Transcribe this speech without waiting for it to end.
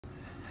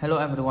Hello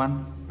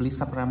everyone, please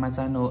subscribe my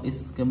channel.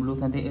 It's Game Blue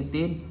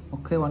 2018.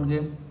 Okay, one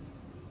game.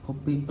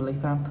 Copy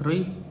Playtime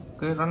 3.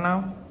 Okay, run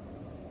now.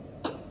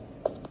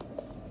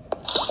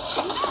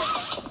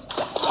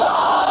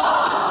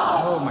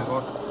 Oh my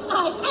god.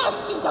 I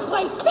asked you to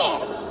play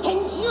fair,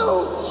 and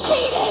you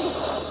cheated!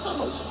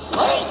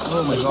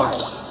 Oh my god.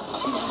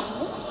 Now,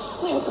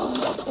 we're going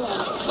to play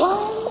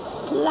one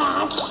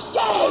last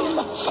game!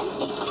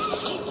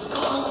 It's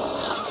called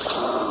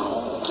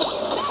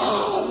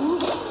Hide and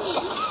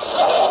Seek!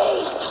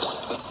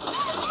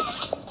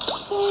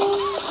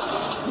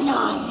 9,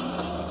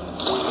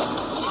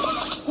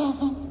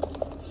 7,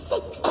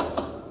 6,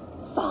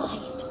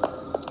 5,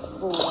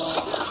 4, 3.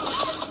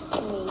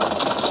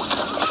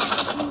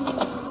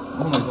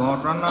 Oh my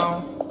god, run now.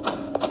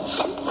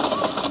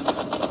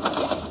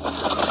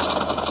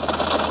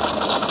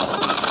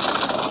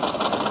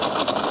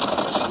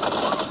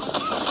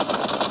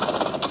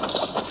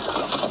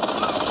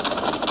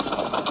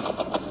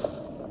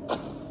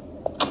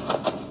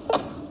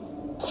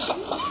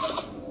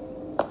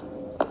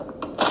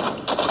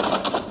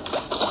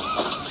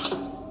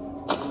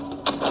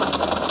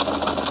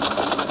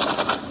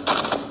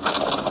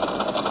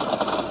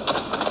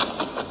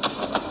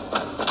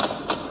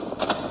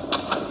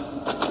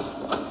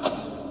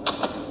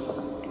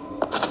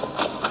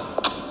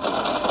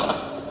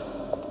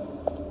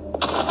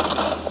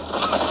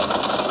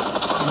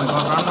 Oh my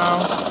god, run now.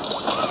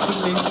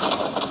 Quickly.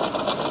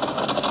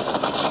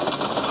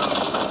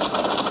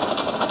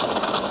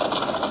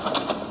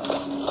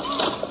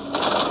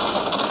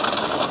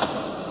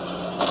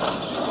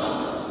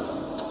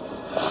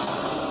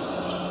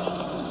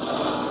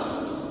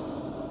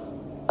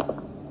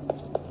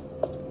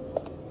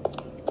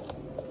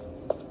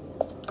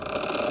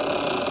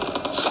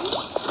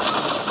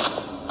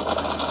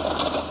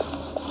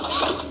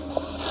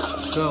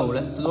 Go,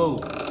 let's go.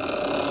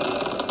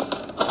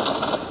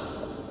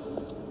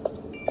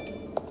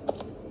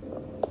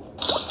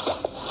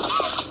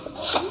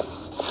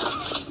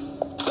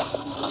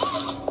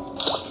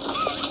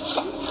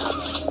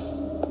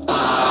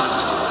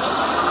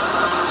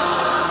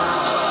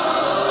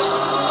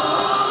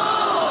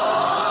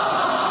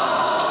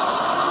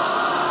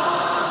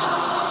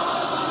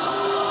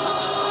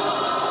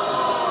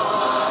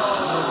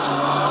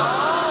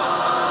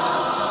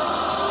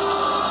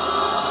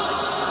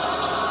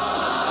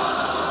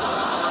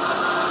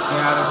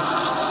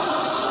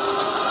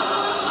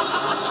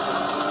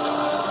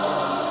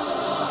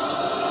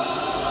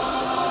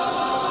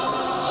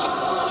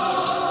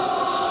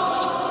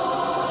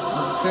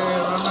 Okay,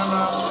 run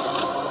now.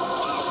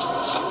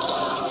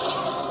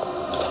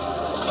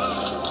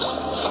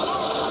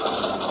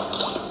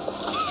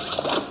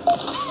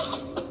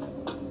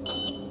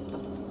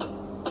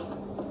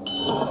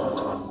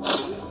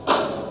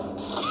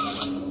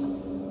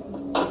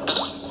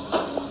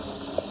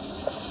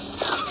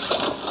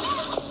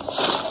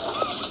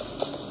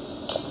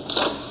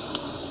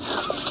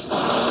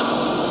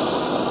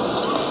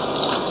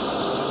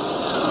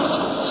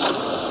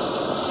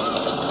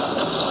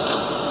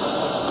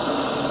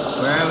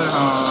 Very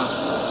hard.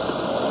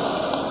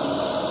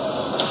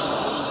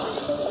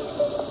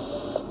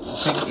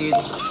 Take it.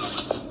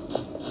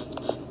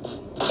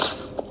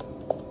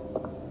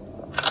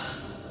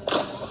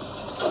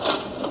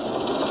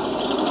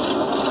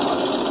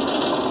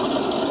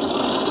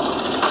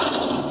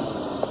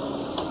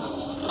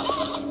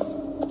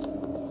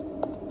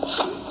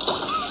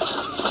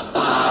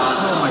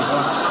 Oh my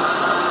god.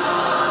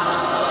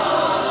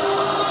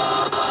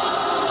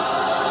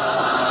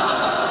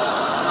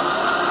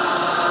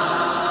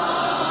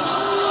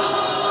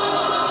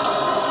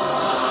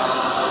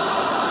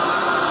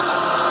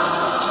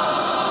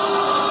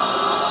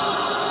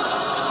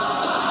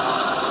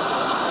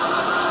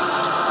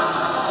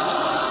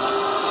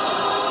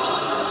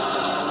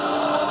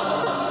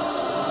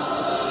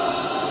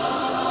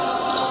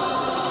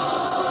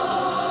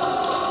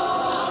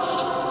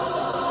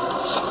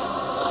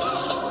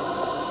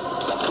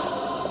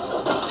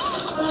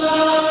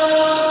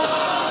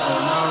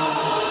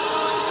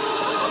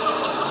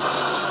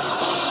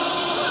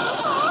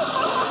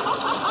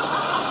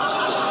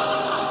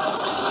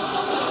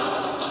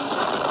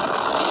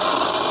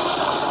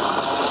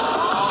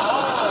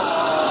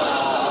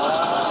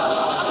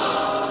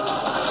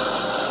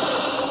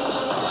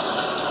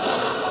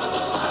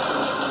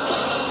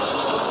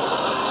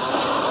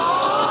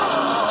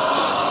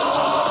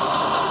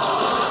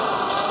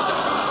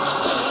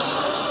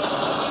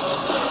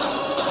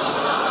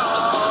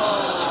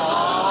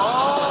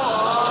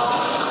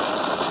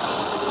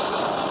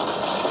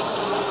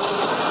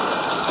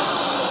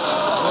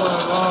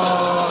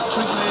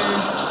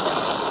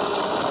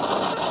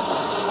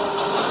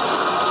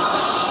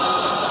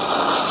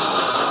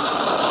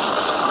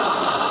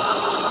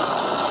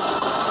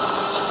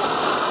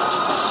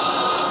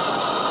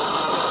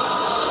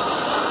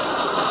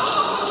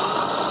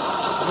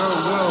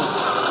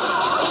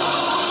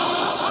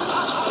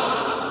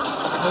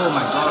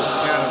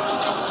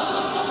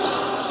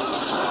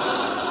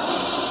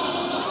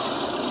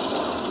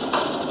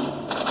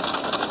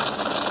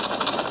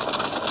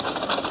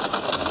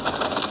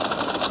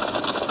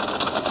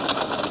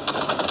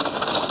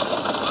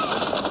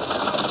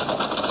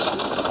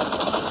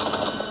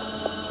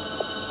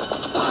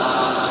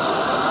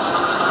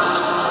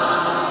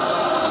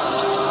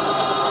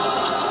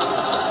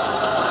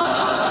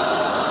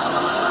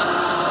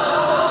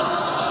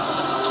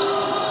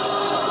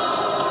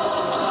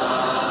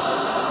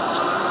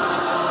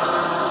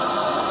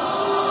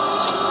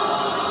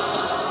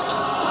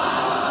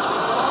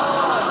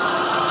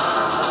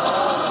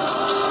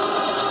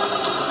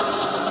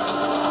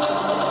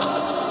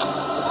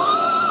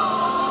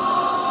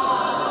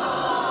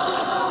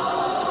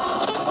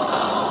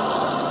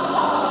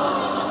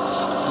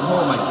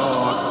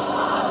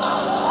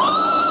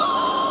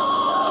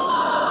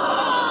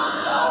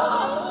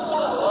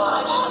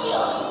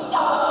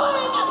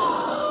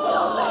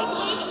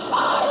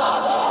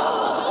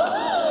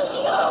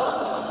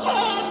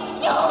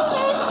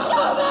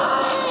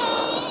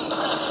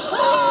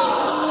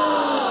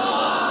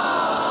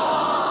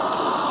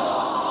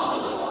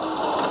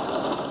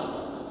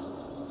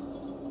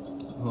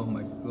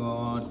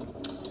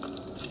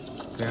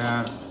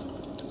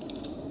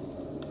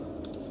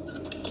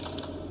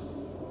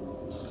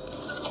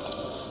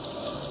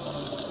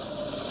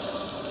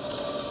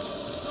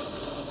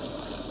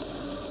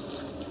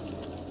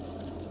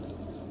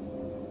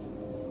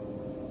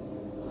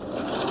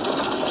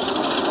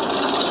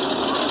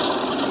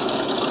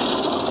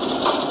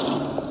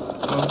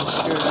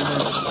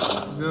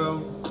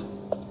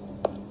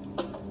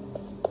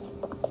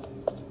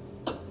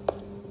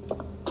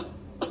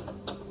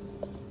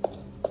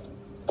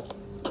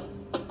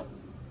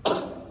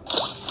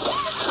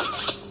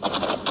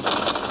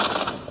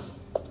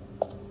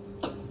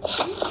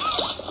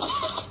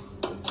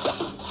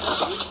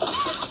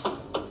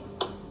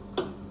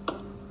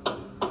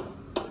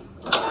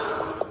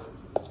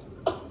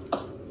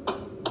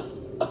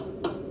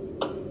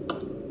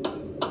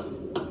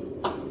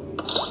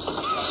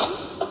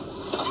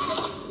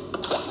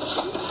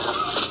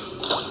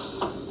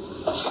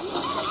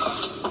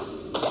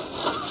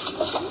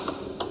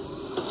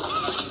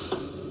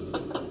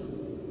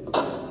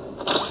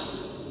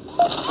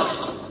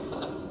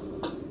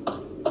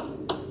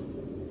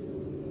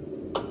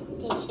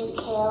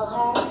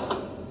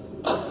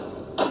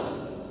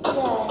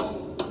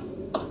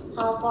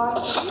 board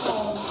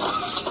game.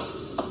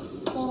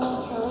 We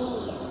need to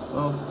leave.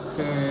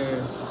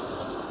 Okay.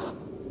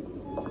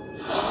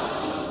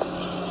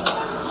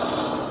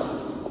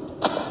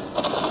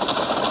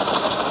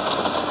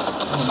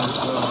 Oh my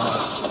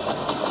god.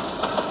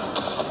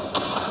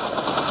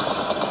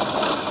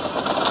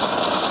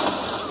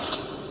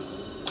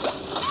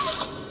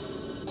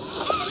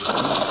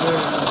 Okay,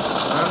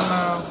 run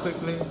now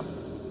quickly.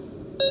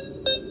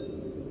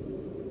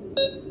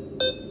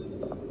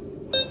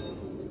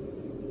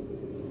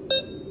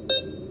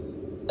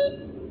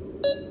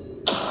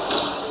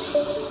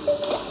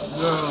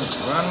 Go,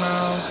 run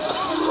now.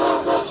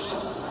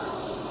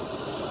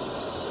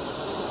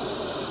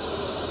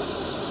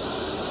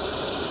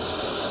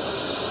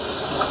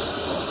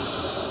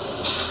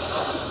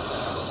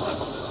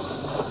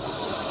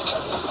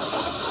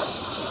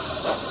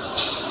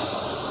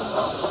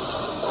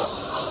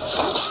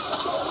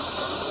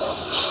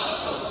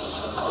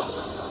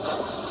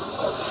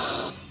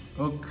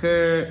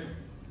 Okay,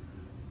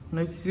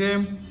 next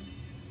game.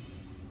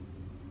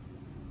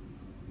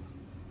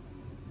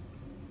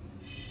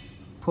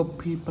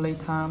 Puppy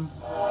Playtime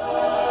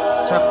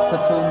Chapter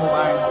 2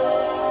 Mobile.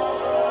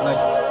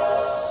 Like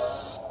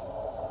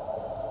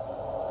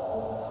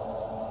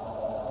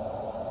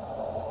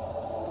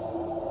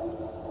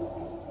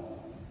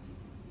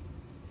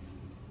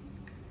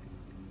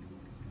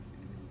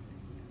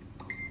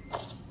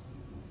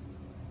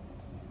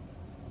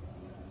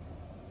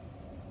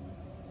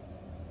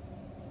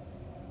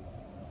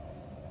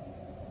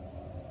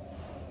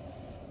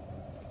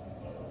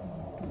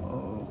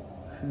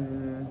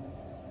okay.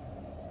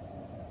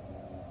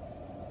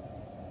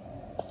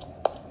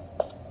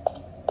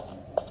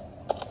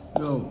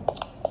 Go.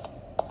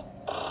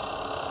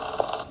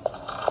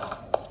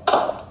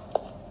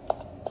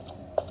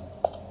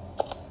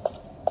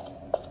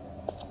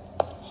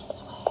 This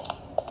way.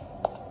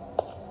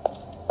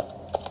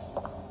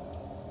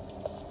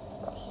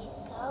 Keep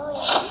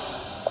going.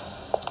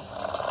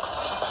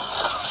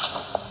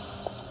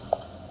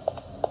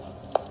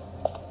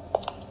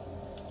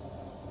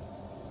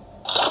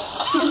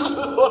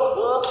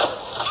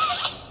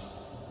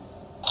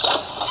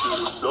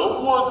 Did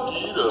someone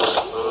eat a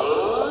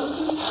bug?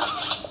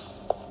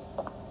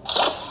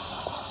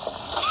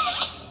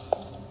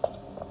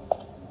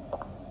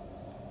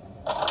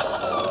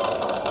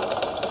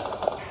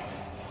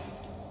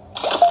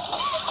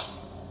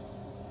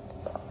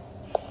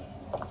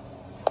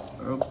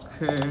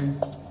 Okay.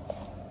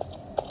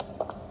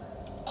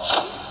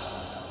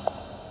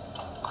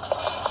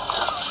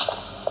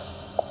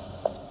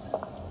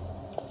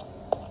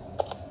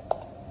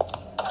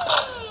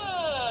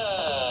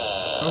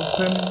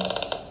 Open.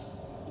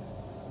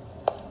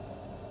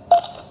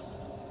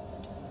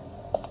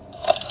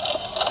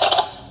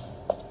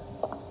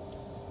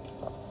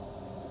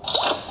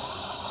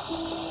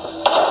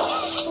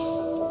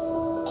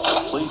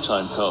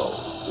 Playtime Co.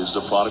 is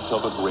the product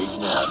of a great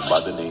man by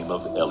the name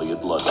of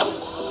Elliot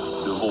Ludwig.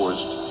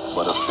 Divorced,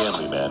 but a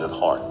family man at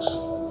heart.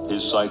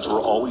 His sights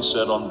were always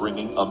set on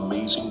bringing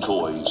amazing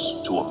toys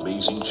to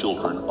amazing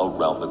children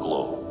around the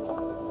globe.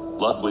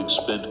 Ludwig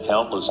spent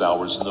countless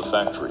hours in the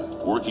factory,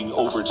 working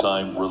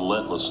overtime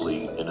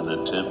relentlessly in an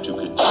attempt to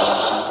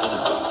continuously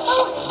innovate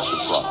and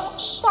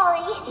surprise.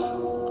 Sorry.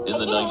 In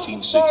the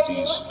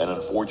 1960s, an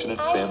unfortunate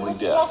family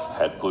death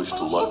had pushed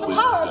Ludwig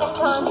down to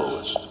his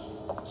lowest.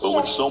 But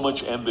with so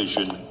much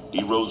ambition,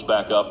 he rose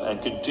back up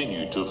and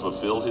continued to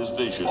fulfill his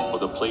vision for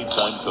the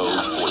Playtime Co.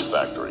 toy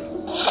factory.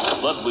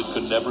 Ludwig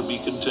could never be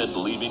content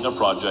leaving a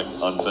project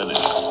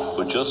unfinished.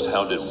 But just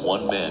how did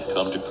one man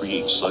come to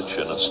create such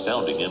an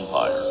astounding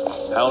empire?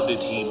 How did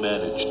he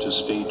manage to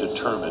stay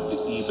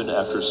determined even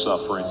after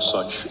suffering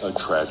such a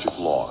tragic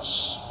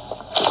loss?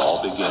 It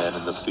all began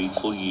in the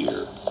fateful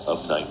year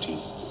of 19...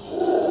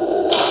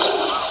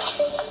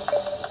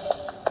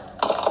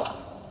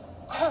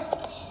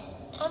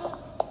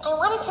 I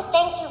wanted to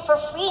thank you for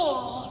freeing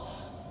me.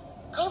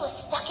 I was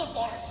stuck in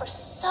there for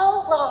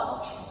so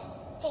long.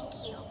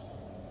 Thank you.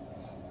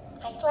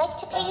 I'd like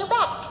to pay you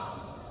back.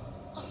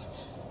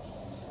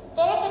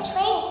 There's a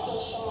train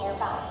station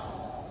nearby.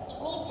 It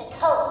needs a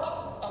code,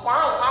 and I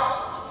have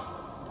it.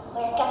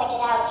 We're gonna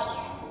get out of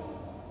here.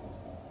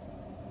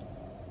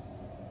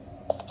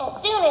 As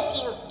soon as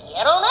you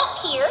get on up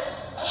here.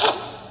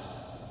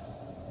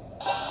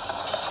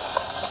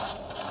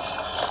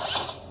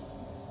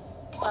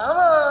 Come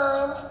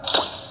on.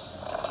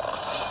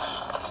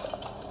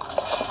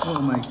 Oh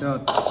my god.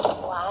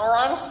 While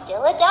I'm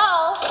still a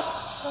doll.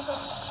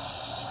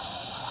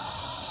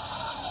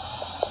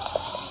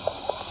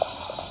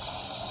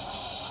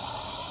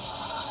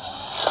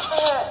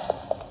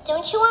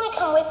 Don't you want to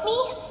come with me?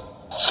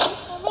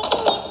 You're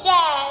making me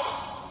sad.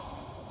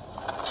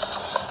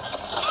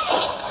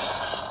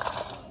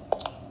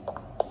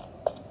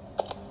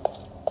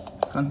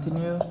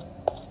 Continue.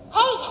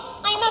 Hey,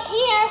 I'm up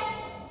here.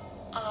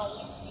 I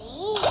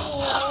see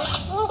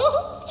you.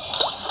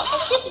 I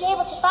should be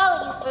able to follow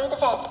you through the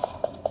fence.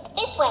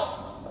 This way.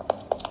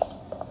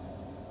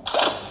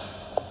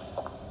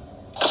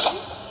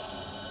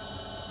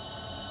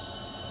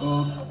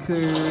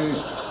 Okay,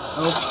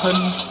 open.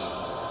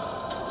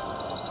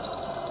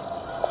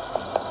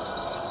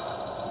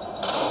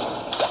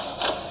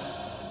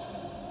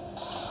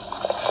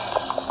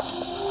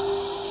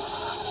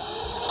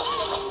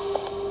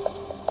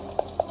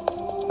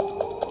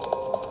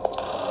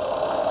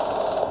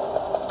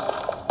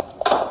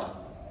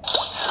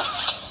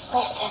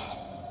 Listen,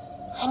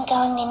 I'm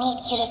going to need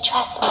you to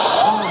trust me.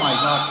 Oh my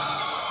god.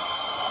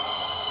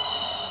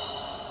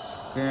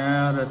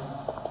 Scared.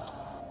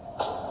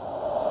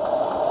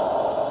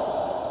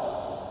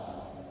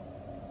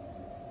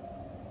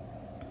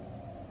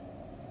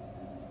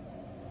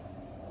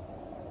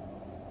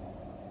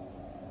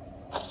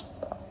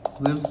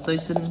 Game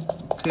station.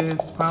 Okay,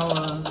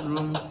 power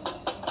room.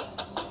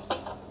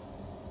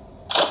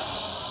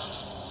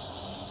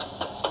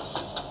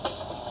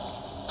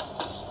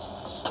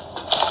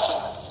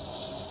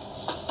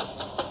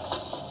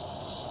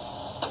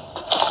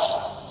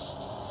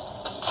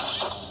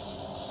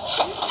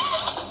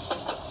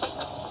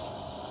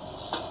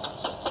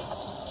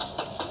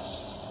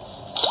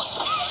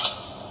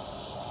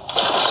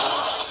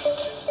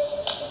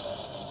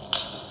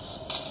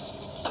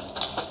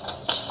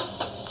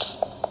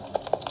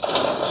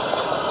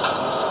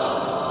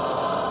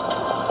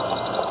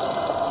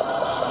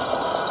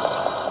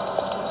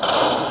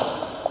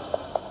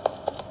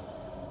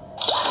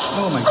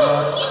 Oh my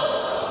god.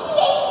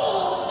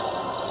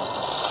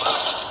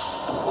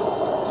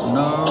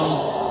 No.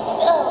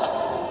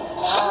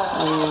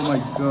 Oh my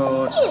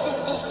god.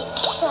 Isn't this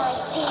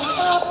exciting,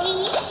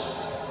 Poppy?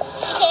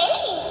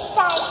 Very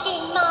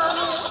exciting,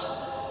 Mommy.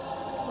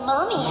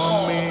 Mommy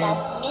heard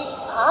that Miss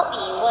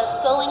Poppy was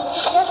going to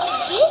just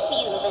give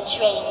you the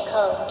train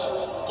code to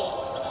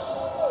escape.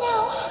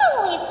 Now,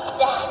 how is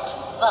that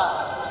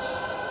fun?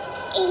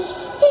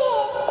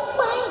 Instead,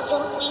 why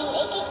don't we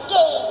make a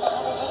game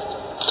out of it?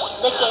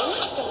 The game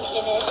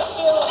station is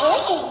still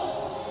working.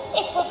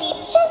 It will be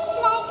just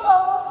like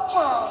old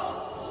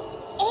times.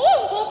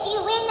 And if you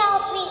win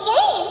all 3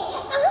 games,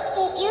 I'll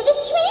give you the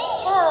train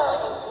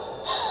code.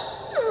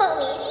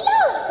 Mommy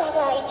loves that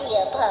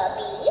idea,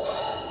 Puppy.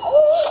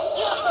 Oh,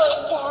 you're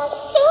going to have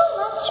so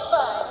much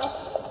fun.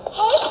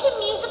 Head to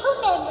musical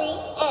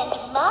memory, and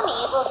Mommy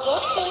will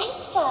get things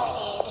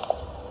started.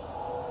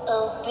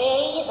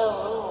 Obey the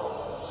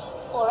rules,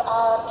 or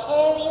I'll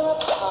tear you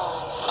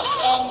apart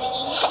and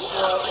eat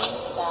your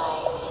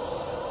insides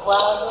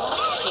while you're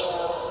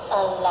still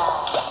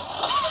alive.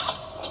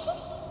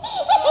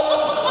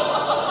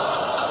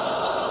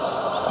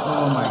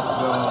 Oh my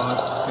god,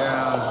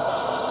 scared.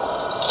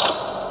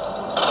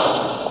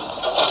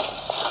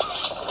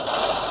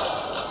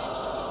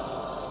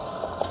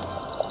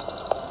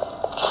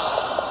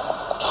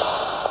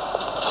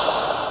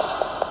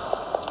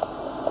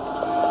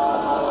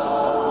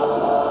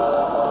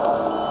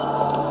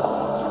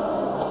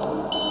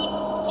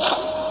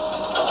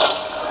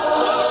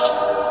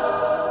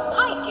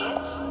 Hi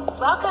kids,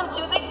 welcome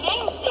to the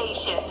game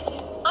station.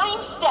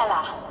 I'm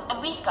Stella,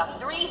 and we've got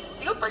 3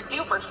 super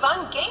duper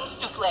fun games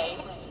to play.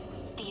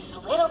 These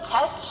little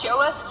tests show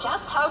us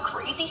just how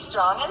crazy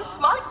strong and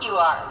smart you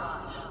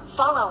are.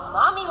 Follow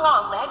Mommy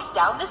Longlegs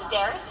down the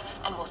stairs,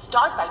 and we'll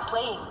start by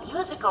playing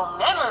musical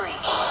memory.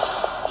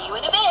 See you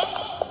in a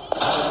bit.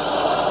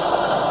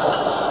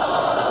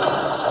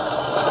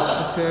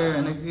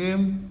 Okay, next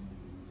game.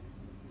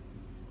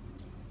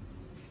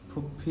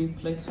 Puppy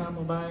Playtime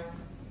mobile.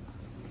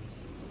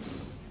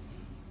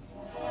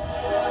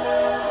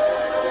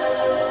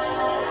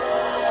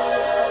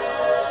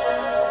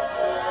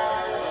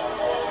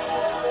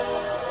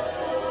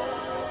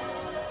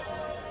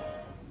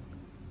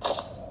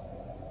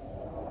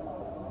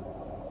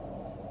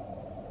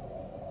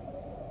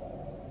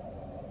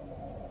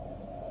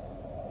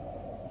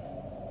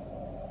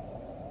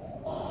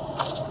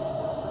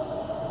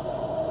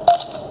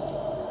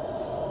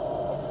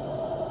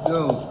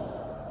 Go.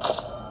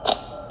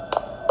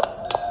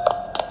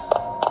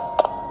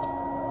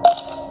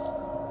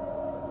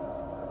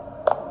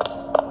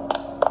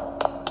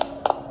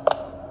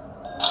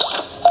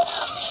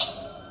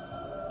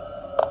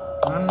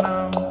 Run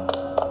now.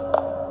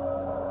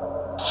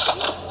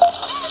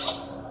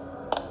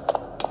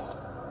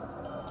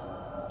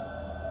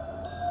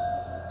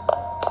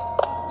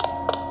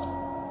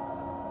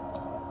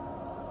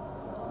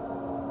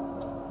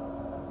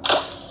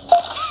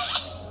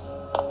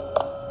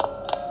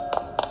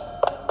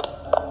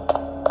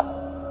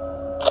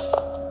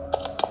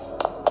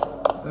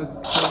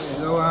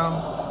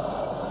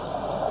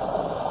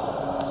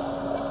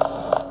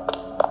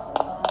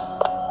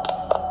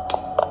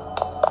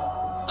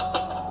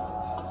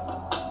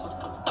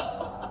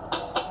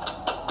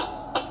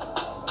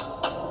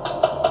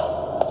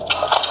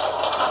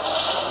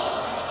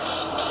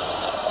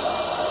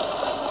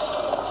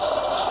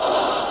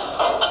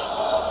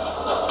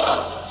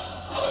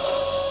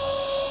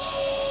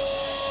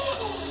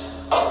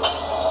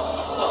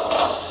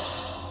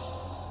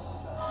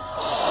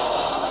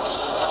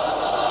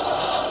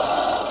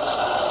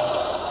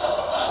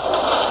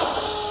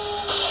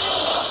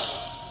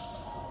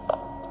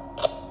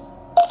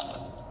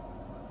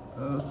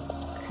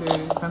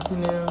 Okay,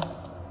 continue.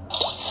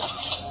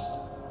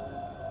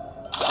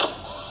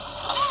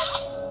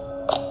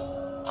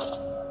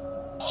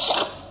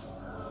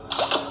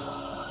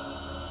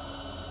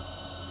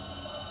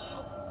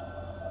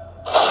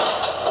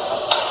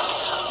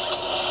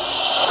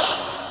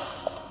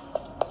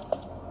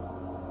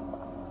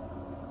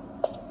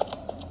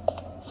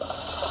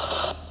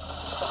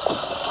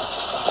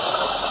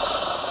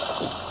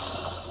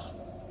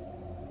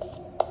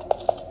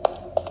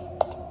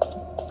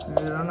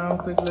 Okay, run out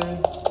quickly.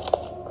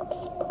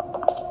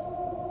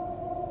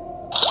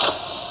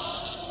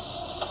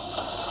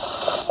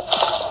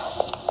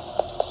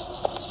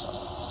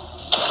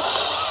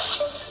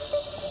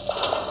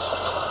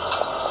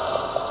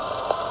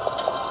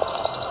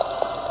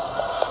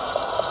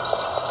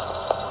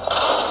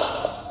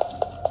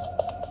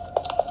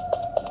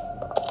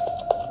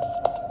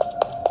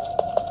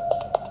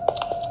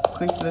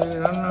 Quickly,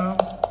 run now.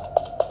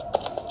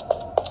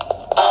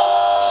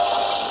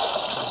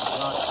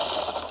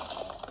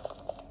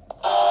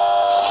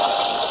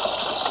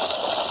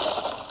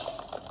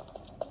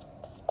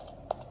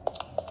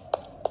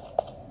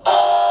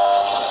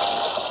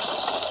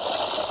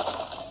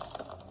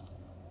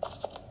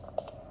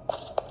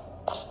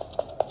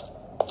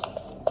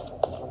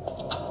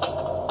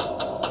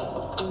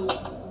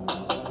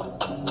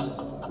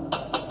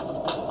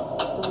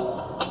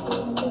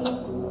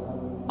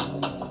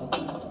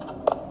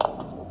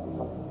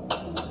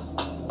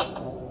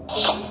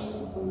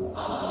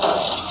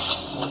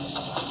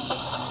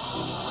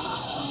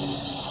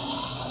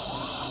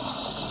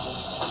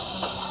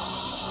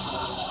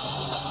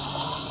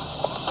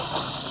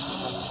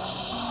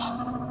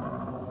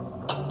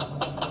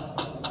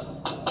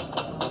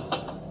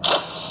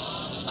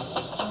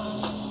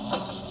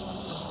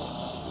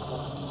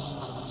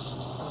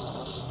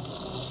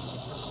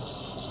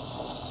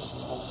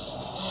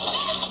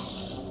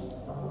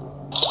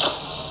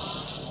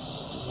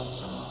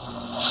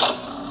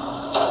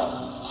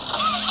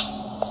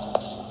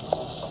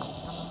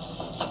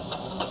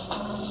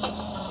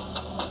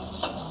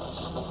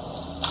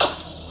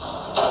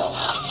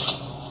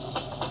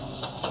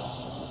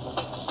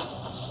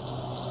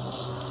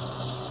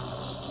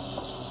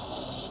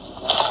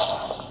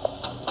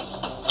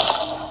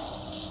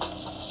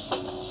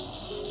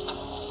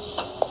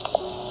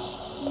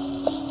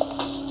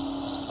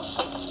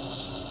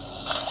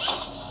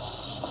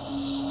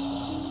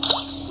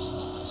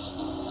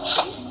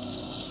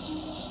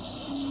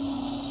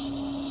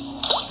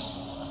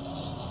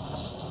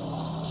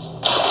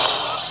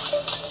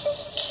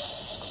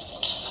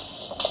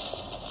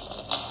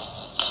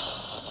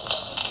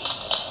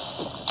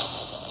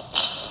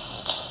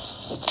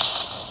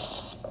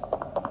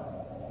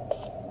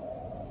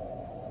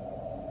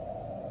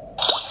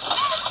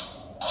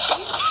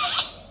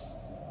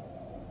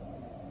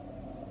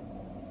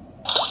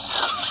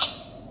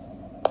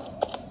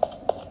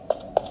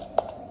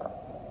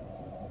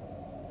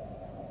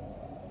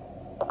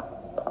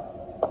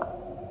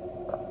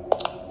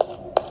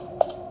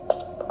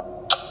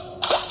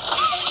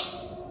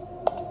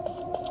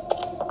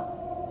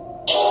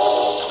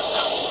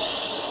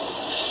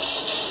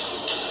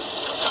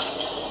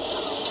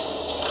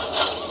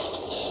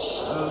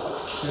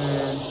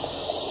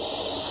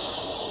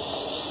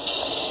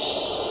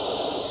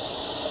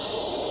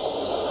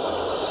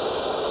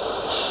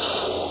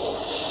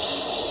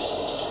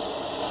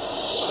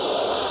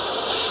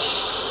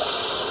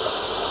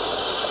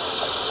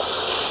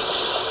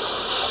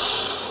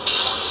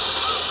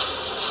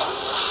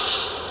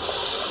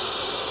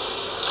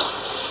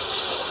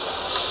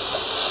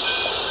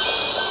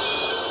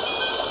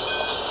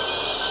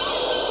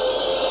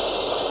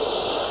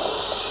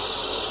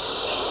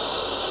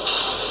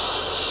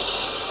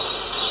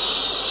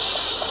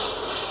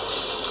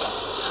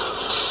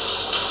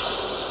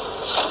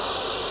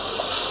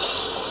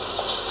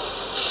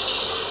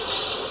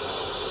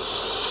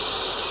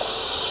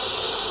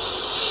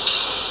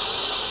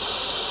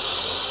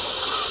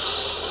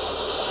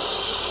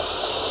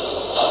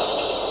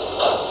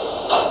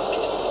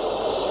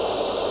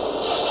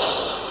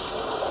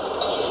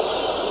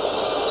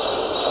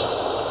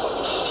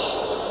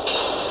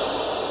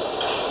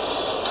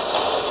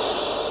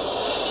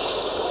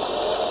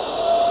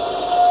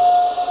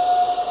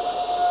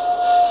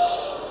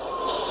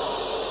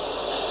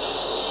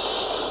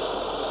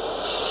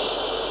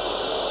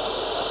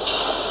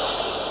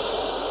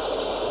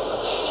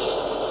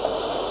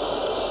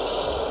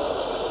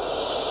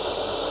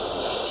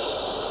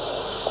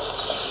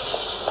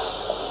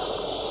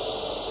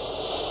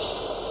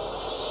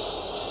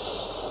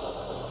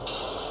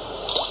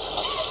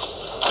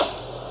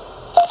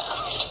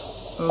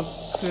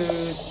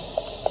 Okay.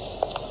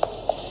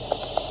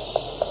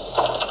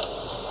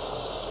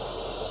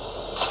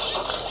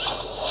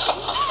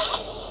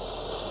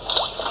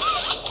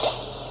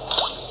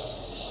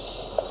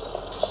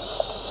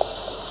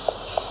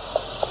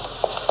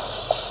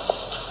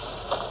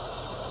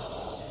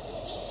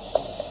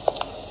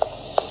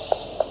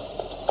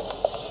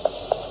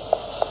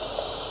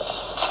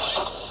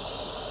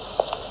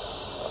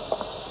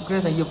 Okay,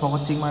 thank you for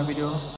watching my video.